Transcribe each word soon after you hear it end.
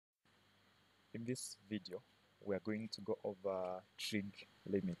In this video, we are going to go over trig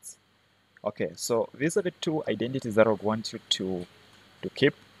limits. Okay, so these are the two identities that I would want you to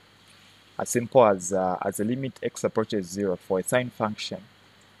keep. As simple as a limit x approaches 0 for a sine function.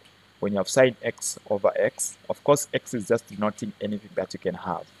 When you have sine x over x, of course, x is just denoting anything that you can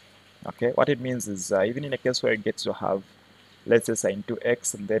have. Okay, what it means is even in a case where you get to have, let's say, sine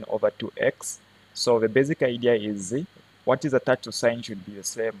 2x and then over 2x. So the basic idea is what is attached to sine should be the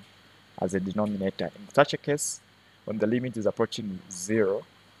same as a denominator. In such a case, when the limit is approaching 0,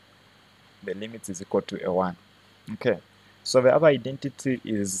 the limit is equal to a 1. Okay, so the other identity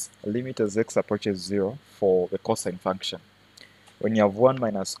is limit as x approaches 0 for the cosine function. When you have 1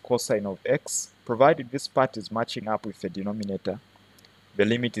 minus cosine of x, provided this part is matching up with the denominator, the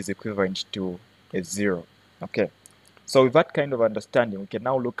limit is equivalent to a 0. Okay, so with that kind of understanding, we can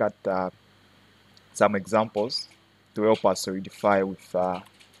now look at some examples to help us solidify with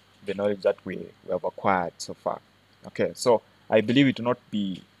the knowledge that we have acquired so far. Okay, so I believe it will not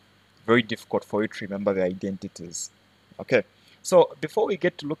be very difficult for you to remember the identities. Okay, so before we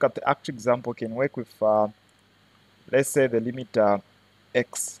get to look at the actual example, we can work with, let's say, the limit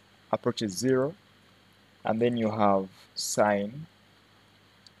x approaches 0, and then you have sine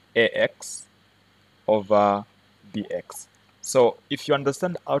ax over bx. So if you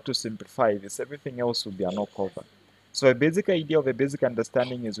understand how to simplify this, everything else will be a no-cover. So a basic idea of a basic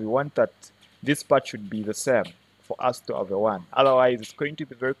understanding is we want that this part should be the same for us to have a 1. Otherwise, it's going to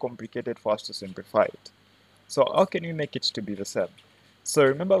be very complicated for us to simplify it. So how can we make it to be the same? So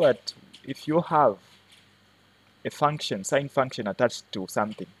remember that if you have a function, sine function attached to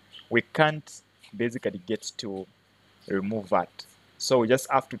something, we can't basically get to remove that. So we just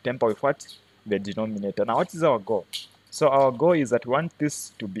have to temper with what? The denominator. Now, what is our goal? So our goal is that we want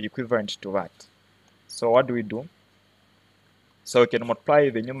this to be equivalent to that. So what do? So we can multiply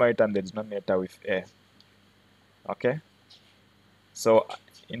the numerator and the denominator with a. Okay? So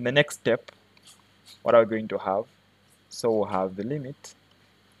in the next step, what are we going to have? So we'll have the limit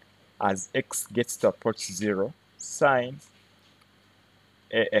as x gets to approach 0, sine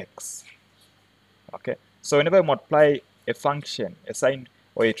ax. Okay? So whenever I multiply a function, a sine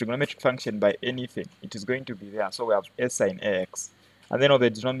or a trigonometric function by anything, it is going to be there. So we have a sine ax. And then on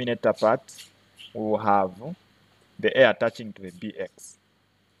the denominator part, we will have the a attaching to the bx.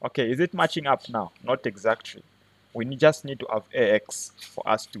 Okay, is it matching up now? Not exactly. We just need to have ax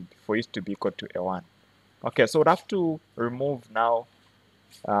for it to be equal to a 1. Okay, so we'd have to remove now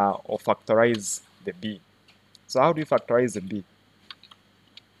or factorize the b. So how do we factorize the b?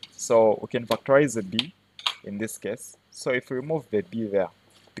 So we can factorize the b in this case. So if we remove the b there,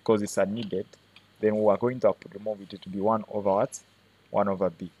 because it's unneeded, then we are going to have to remove it to be 1 over what? 1 over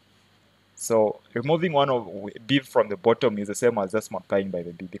b. So removing 1 over b from the bottom is the same as just multiplying by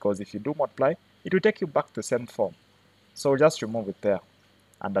the b, because if you do multiply, it will take you back to the same form. So just remove it there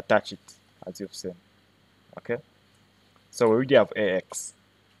and attach it as you've seen. Okay? So we already have ax.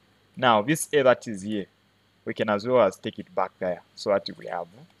 Now this a that is here, we can as well as take it back there, so that we have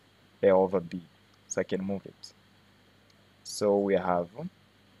a over b. So I can move it. So we have,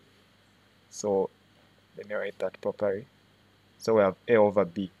 so let me write that properly. So we have a over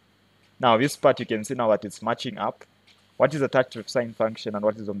b. Now this part you can see now that it's matching up. What is attached to the sine function and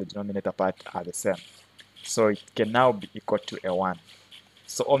what is on the denominator part are the same. So it can now be equal to a 1.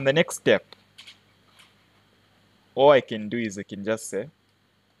 So on the next step, all I can do is I can just say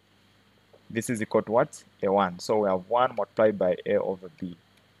this is equal to what? A 1. So we have 1 multiplied by a over b.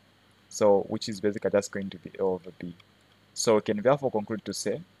 So which is basically just going to be a over b. So we can therefore conclude to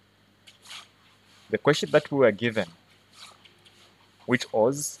say the question that we were given, which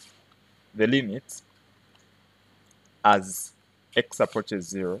was the limit as x approaches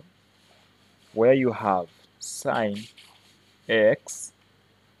 0, where you have sine ax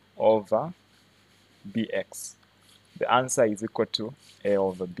over bx. The answer is equal to a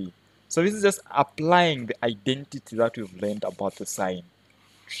over b. So this is just applying the identity that we've learned about the sine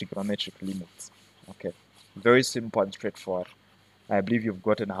trigonometric limits. Okay, very simple and straightforward. I believe you've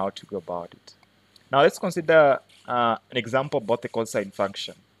gotten how to go about it. Now let's consider an example about the cosine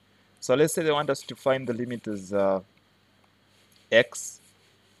function. So let's say they want us to find the limit as x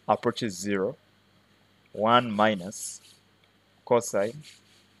approaches 0, 1 minus cosine,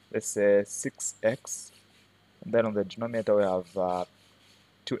 let's say 6x, and then on the denominator we have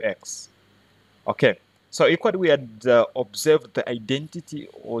 2x. Okay, so equally we had observed the identity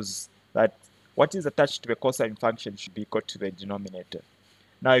was that what is attached to the cosine function should be equal to the denominator.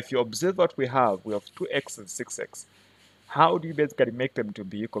 Now if you observe what we have 2x and 6x. How do you basically make them to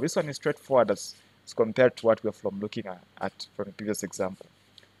be equal? This one is straightforward as compared to what we're from looking at from the previous example.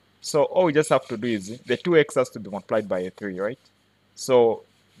 So all we just have to do is the 2x has to be multiplied by a 3, right? So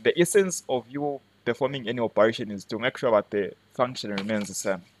the essence of you performing any operation is to make sure that the function remains the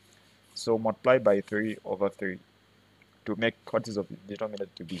same. So multiply by 3 over 3 to make what is of the denominator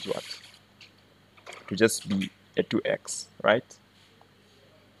to be what? To just be a 2x, right?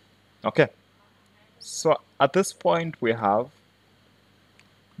 Okay. So at this point we have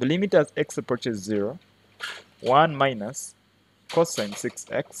the limit as x approaches 0, 1 minus cosine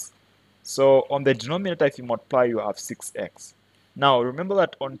 6x. So on the denominator, if you multiply, you have 6x. Now remember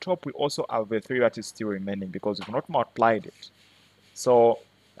that on top we also have a 3 that is still remaining because we've not multiplied it. So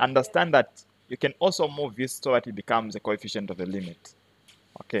understand that you can also move this so that it becomes a coefficient of the limit.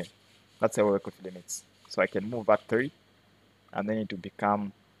 Okay, that's how we work with limits. So I can move that 3 and then it will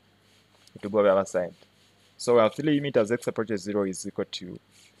become, it will go the other side. So our 3 limit as x approaches 0 is equal to,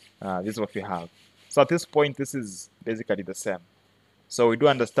 this is what we have. So at this point, this is basically the same. So we do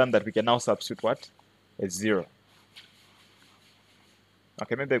understand that we can now substitute what? A 0.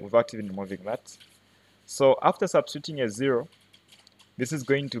 Okay, maybe without even removing that. So after substituting a 0, this is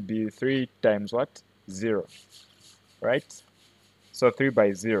going to be 3 times what? 0, right? So 3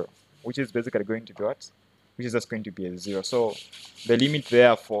 by 0, which is basically going to be what? Which is just going to be a 0. So the limit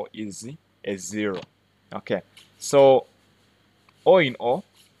therefore is a 0. Okay, so all in all,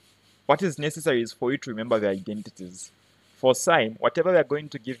 what is necessary is for you to remember the identities. For sine, whatever they're going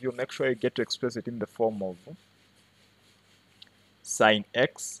to give you, make sure you get to express it in the form of sine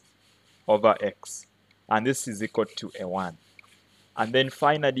x over x. And this is equal to a 1. And then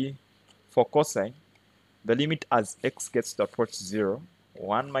finally, for cosine, the limit as x gets to approach 0,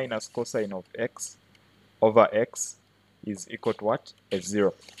 1 minus cosine of x over x is equal to what? A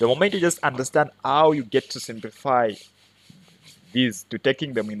 0. The moment you just understand how you get to simplify these to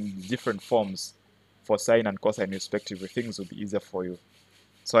taking them in different forms for sine and cosine respectively, things will be easier for you.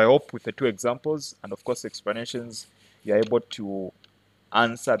 So I hope with the 2 examples and of course explanations, you're able to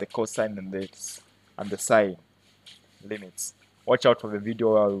answer the cosine and the sine limits. Watch out for the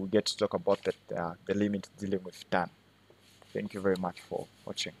video where we'll get to talk about the limit dealing with tan. Thank you very much for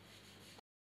watching.